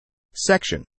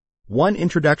Section 1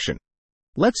 Introduction.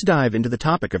 Let's dive into the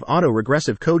topic of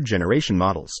autoregressive code generation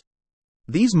models.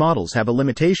 These models have a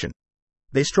limitation.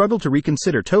 They struggle to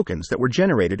reconsider tokens that were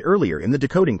generated earlier in the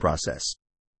decoding process.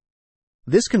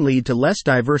 This can lead to less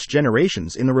diverse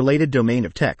generations in the related domain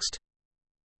of text.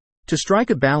 To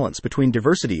strike a balance between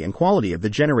diversity and quality of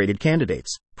the generated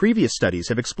candidates, previous studies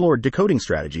have explored decoding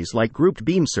strategies like grouped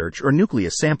beam search or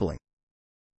nucleus sampling.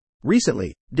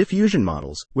 Recently, diffusion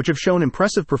models, which have shown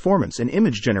impressive performance in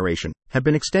image generation, have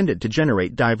been extended to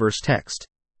generate diverse text.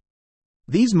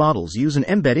 These models use an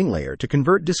embedding layer to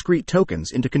convert discrete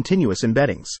tokens into continuous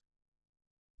embeddings.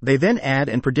 They then add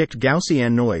and predict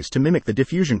Gaussian noise to mimic the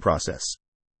diffusion process.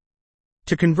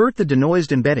 To convert the denoised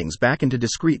embeddings back into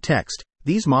discrete text,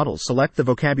 these models select the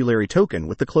vocabulary token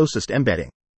with the closest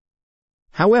embedding.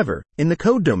 However, in the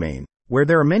code domain, where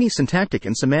there are many syntactic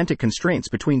and semantic constraints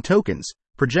between tokens,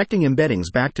 projecting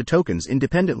embeddings back to tokens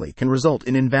independently can result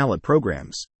in invalid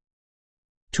programs.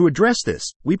 To address this,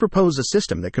 we propose a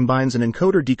system that combines an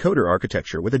encoder-decoder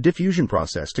architecture with a diffusion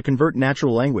process to convert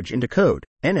natural language into code,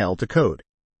 NL to code.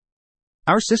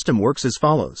 Our system works as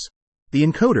follows. The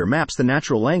encoder maps the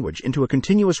natural language into a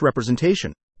continuous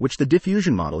representation, which the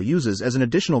diffusion model uses as an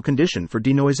additional condition for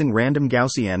denoising random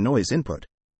Gaussian noise input.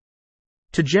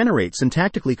 To generate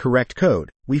syntactically correct code,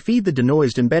 we feed the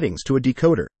denoised embeddings to a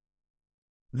decoder.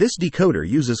 This decoder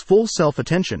uses full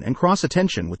self-attention and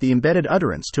cross-attention with the embedded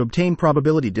utterance to obtain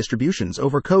probability distributions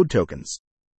over code tokens.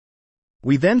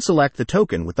 We then select the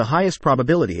token with the highest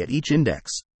probability at each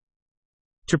index.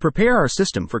 To prepare our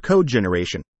system for code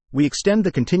generation, we extend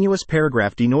the continuous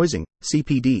paragraph denoising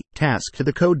 (CPD) task to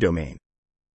the code domain.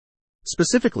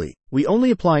 Specifically, we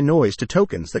only apply noise to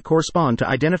tokens that correspond to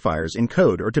identifiers in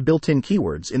code or to built-in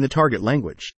keywords in the target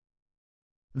language.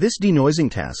 This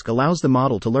denoising task allows the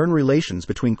model to learn relations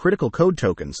between critical code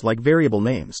tokens like variable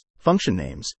names, function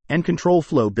names, and control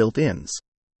flow built-ins.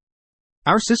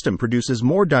 Our system produces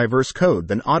more diverse code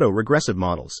than autoregressive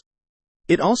models.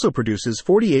 It also produces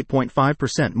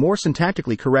 48.5% more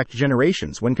syntactically correct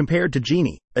generations when compared to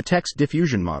Genie, a text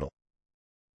diffusion model.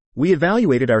 We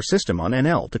evaluated our system on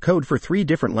NL to code for 3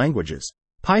 different languages: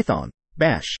 Python,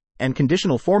 Bash, and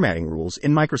conditional formatting rules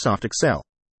in Microsoft Excel.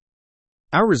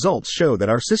 Our results show that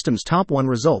our system's top 1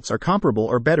 results are comparable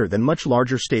or better than much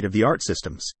larger state-of-the-art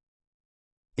systems.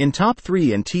 In top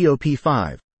 3 and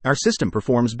TOP5, our system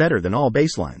performs better than all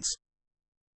baselines.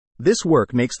 This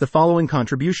work makes the following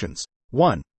contributions.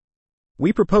 1.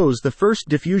 We propose the first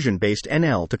diffusion-based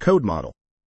NL to code model.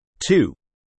 2.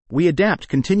 We adapt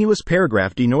continuous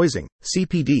paragraph denoising,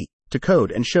 CPD, to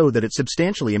code and show that it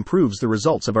substantially improves the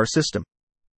results of our system.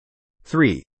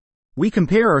 3. We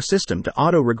compare our system to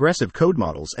autoregressive code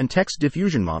models and text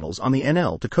diffusion models on the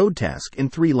NL to code task in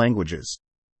 3 languages.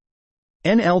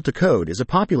 NL to code is a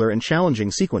popular and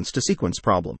challenging sequence-to-sequence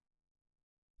problem.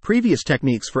 Previous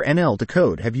techniques for NL to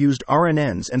code have used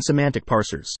RNNs and semantic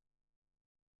parsers.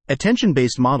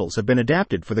 Attention-based models have been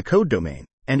adapted for the code domain,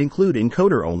 and include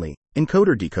encoder-only,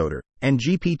 encoder-decoder, and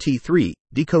GPT-3,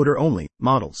 decoder-only,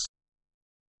 models.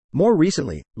 More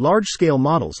recently, large-scale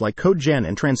models like CodeGen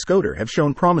and Transcoder have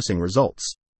shown promising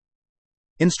results.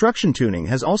 Instruction tuning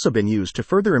has also been used to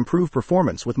further improve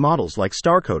performance with models like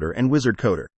StarCoder and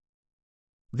WizardCoder.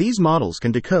 These models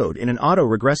can decode in an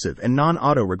autoregressive and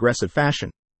non-autoregressive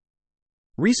fashion.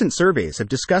 Recent surveys have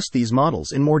discussed these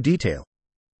models in more detail.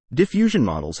 Diffusion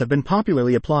models have been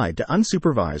popularly applied to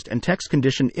unsupervised and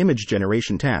text-conditioned image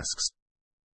generation tasks.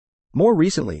 More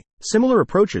recently, similar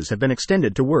approaches have been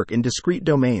extended to work in discrete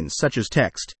domains such as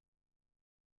text.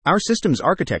 Our system's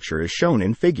architecture is shown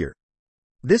in Figure.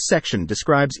 This section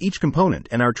describes each component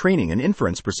and our training and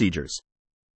inference procedures.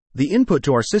 The input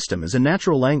to our system is a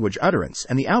natural language utterance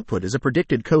and the output is a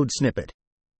predicted code snippet.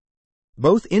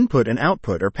 Both input and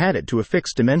output are padded to a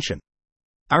fixed dimension.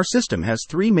 Our system has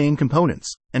 3 main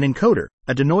components: an encoder,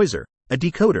 a denoiser, a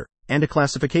decoder, and a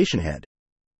classification head.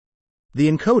 The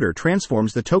encoder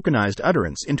transforms the tokenized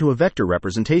utterance into a vector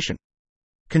representation.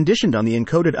 Conditioned on the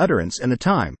encoded utterance and the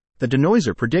time, the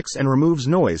denoiser predicts and removes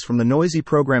noise from the noisy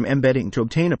program embedding to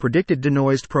obtain a predicted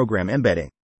denoised program embedding.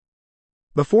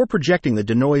 Before projecting the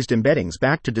denoised embeddings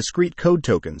back to discrete code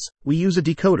tokens, we use a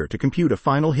decoder to compute a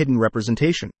final hidden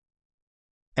representation.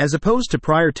 As opposed to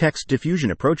prior text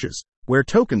diffusion approaches, where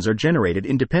tokens are generated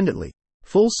independently,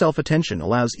 full self-attention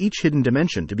allows each hidden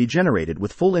dimension to be generated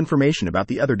with full information about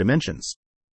the other dimensions.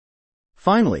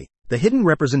 Finally, the hidden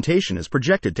representation is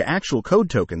projected to actual code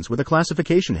tokens with a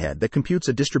classification head that computes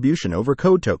a distribution over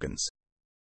code tokens.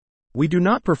 We do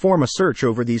not perform a search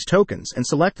over these tokens and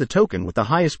select the token with the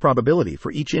highest probability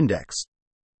for each index.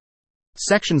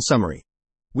 Section Summary.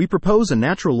 We propose a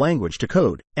natural language to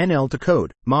code, NL to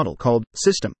code, model called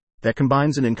System that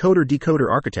combines an encoder-decoder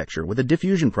architecture with a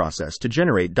diffusion process to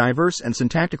generate diverse and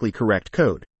syntactically correct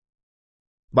code.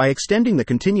 By extending the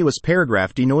continuous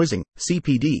paragraph denoising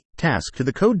 (CPD) task to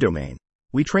the code domain,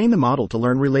 we train the model to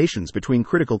learn relations between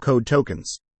critical code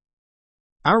tokens.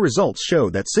 Our results show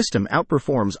that System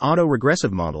outperforms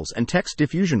auto-regressive models and text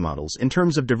diffusion models in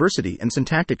terms of diversity and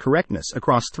syntactic correctness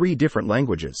across 3 different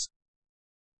languages.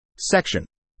 Section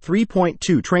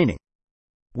 3.2 Training.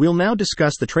 We'll now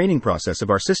discuss the training process of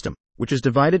our system, which is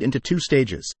divided into 2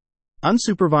 stages: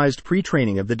 unsupervised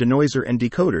pre-training of the denoiser and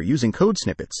decoder using code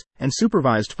snippets, and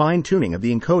supervised fine-tuning of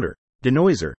the encoder,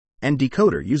 denoiser, and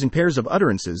decoder using pairs of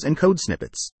utterances and code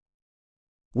snippets.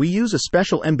 We use a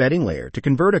special embedding layer to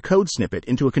convert a code snippet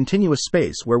into a continuous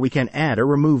space where we can add or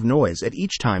remove noise at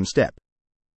each time step.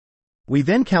 We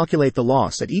then calculate the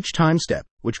loss at each time step,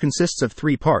 which consists of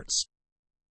 3 parts.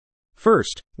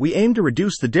 First, we aim to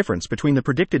reduce the difference between the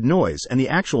predicted noise and the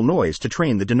actual noise to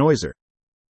train the denoiser.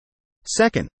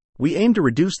 Second, we aim to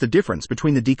reduce the difference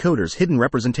between the decoder's hidden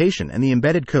representation and the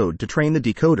embedded code to train the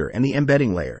decoder and the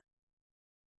embedding layer.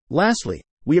 Lastly,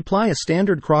 we apply a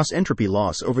standard cross-entropy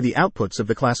loss over the outputs of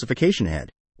the classification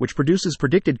head, which produces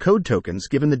predicted code tokens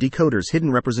given the decoder's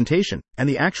hidden representation and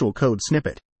the actual code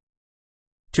snippet.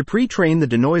 To pre-train the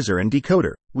denoiser and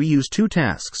decoder, we use 2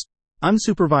 tasks: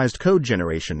 unsupervised code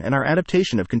generation and our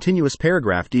adaptation of continuous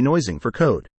paragraph denoising for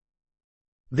code.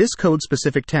 This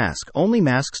code-specific task only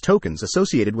masks tokens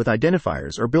associated with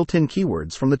identifiers or built-in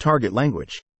keywords from the target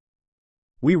language.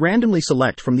 We randomly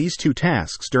select from these 2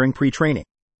 tasks during pre-training.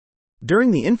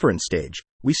 During the inference stage,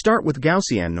 we start with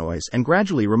Gaussian noise and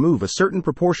gradually remove a certain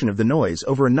proportion of the noise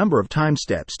over a number of time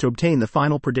steps to obtain the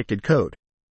final predicted code.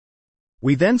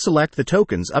 We then select the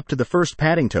tokens up to the first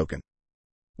padding token.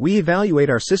 We evaluate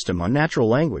our system on natural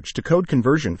language to code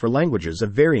conversion for languages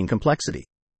of varying complexity: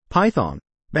 Python,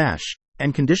 Bash,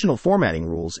 and conditional formatting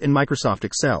rules in Microsoft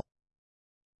Excel.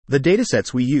 The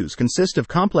datasets we use consist of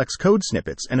complex code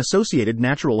snippets and associated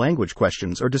natural language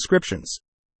questions or descriptions.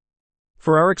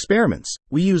 For our experiments,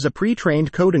 we use a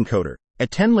pre-trained code encoder, a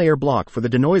 10-layer block for the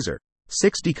denoiser,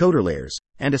 6 decoder layers,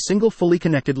 and a single fully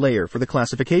connected layer for the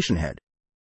classification head.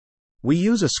 We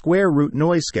use a square root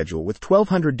noise schedule with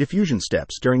 1200 diffusion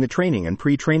steps during the training and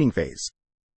pre-training phase.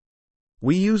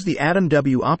 We use the Atom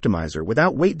W optimizer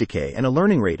without weight decay and a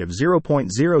learning rate of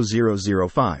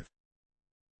 0.0005.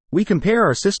 We compare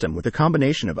our system with a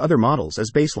combination of other models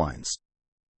as baselines.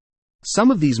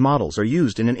 Some of these models are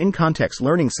used in an in-context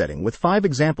learning setting with 5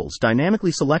 examples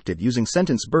dynamically selected using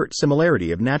sentence-BERT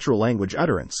similarity of natural language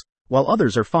utterance, while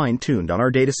others are fine-tuned on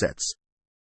our datasets.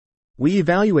 We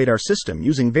evaluate our system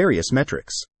using various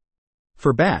metrics.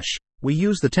 For Bash, we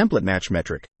use the template match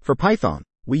metric; for Python,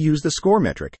 we use the score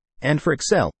metric; and for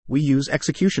Excel, we use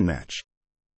execution match.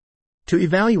 To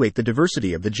evaluate the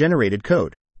diversity of the generated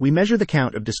code, we measure the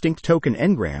count of distinct token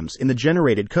n-grams in the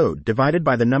generated code divided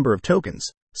by the number of tokens,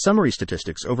 summary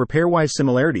statistics over pairwise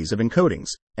similarities of encodings,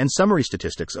 and summary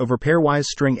statistics over pairwise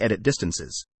string edit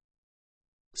distances.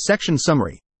 Section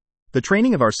Summary. The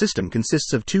training of our system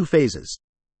consists of 2 phases: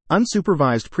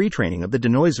 unsupervised pre-training of the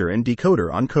denoiser and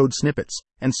decoder on code snippets,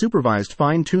 and supervised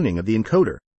fine-tuning of the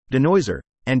encoder, denoiser,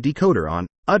 and decoder on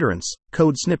utterance,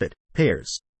 code snippet,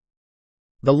 pairs.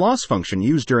 The loss function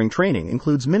used during training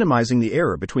includes minimizing the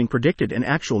error between predicted and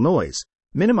actual noise,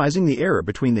 minimizing the error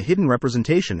between the hidden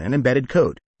representation and embedded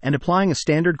code, and applying a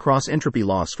standard cross-entropy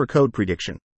loss for code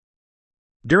prediction.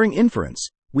 During inference,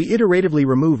 we iteratively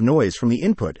remove noise from the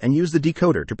input and use the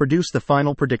decoder to produce the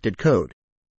final predicted code.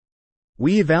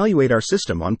 We evaluate our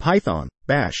system on Python,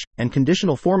 Bash, and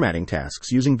conditional formatting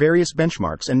tasks using various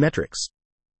benchmarks and metrics.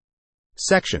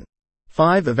 Section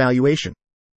 5 Evaluation.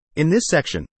 In this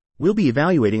section, we'll be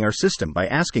evaluating our system by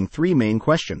asking 3 main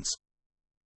questions.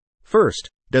 First,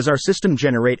 does our system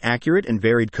generate accurate and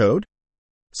varied code?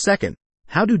 Second,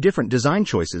 how do different design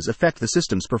choices affect the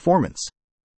system's performance?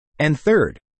 And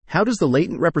third, how does the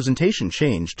latent representation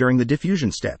change during the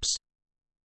diffusion steps?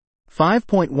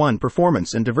 5.1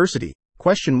 Performance and Diversity.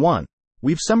 Question 1.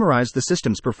 We've summarized the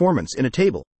system's performance in a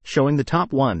table, showing the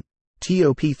top 1,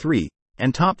 TOP3,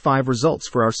 and top 5 results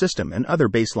for our system and other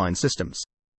baseline systems.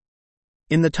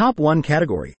 In the top 1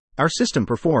 category, our system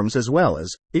performs as well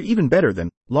as, or even better than,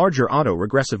 larger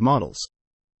auto-regressive models.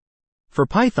 For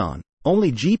Python,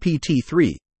 only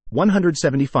GPT-3,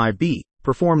 175B,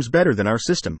 performs better than our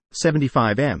system,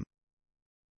 75M.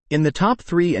 In the top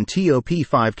 3 and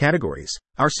TOP5 categories,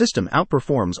 our system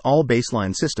outperforms all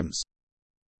baseline systems.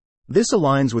 This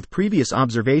aligns with previous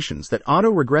observations that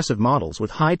auto-regressive models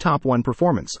with high top 1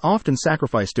 performance often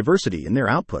sacrifice diversity in their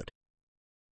output.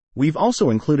 We've also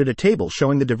included a table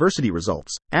showing the diversity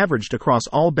results, averaged across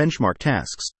all benchmark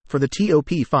tasks, for the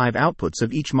TOP5 outputs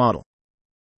of each model.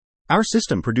 Our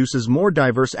system produces more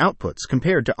diverse outputs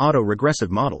compared to autoregressive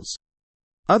models.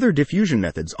 Other diffusion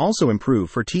methods also improve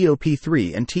for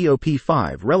TOP3 and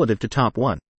TOP5 relative to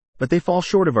TOP1, but they fall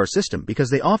short of our system because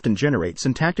they often generate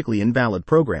syntactically invalid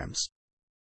programs.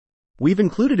 We've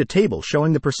included a table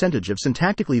showing the percentage of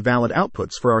syntactically valid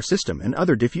outputs for our system and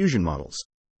other diffusion models.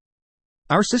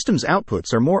 Our system's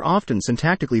outputs are more often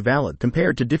syntactically valid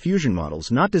compared to diffusion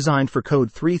models not designed for code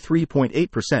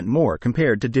 3.8% more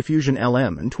compared to Diffusion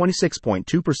LM and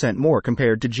 26.2% more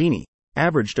compared to Genie,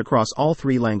 averaged across all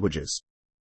three languages.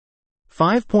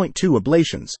 5.2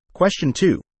 Ablations. Question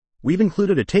 2. We've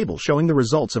included a table showing the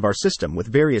results of our system with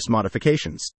various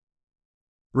modifications.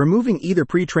 Removing either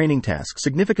pre-training task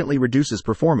significantly reduces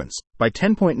performance by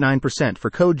 10.9%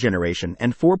 for code generation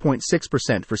and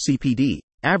 4.6% for CPD,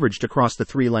 averaged across the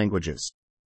three languages.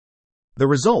 The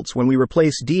results when we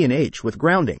replace D and H with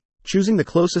grounding, choosing the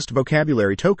closest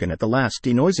vocabulary token at the last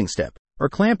denoising step, or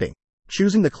clamping,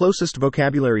 choosing the closest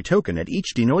vocabulary token at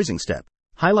each denoising step,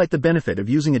 highlight the benefit of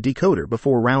using a decoder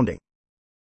before rounding.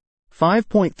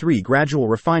 5.3 Gradual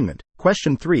refinement.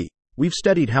 Question 3. We've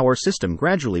studied how our system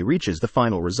gradually reaches the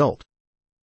final result.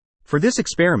 For this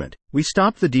experiment, we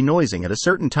stopped the denoising at a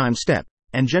certain time step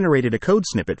and generated a code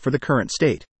snippet for the current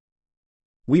state.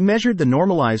 We measured the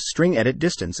normalized string edit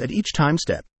distance at each time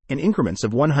step in increments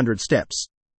of 100 steps.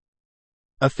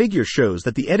 A figure shows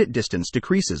that the edit distance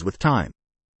decreases with time.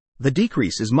 The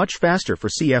decrease is much faster for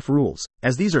CF rules,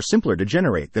 as these are simpler to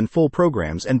generate than full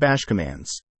programs and bash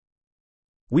commands.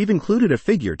 We've included a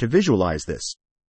figure to visualize this.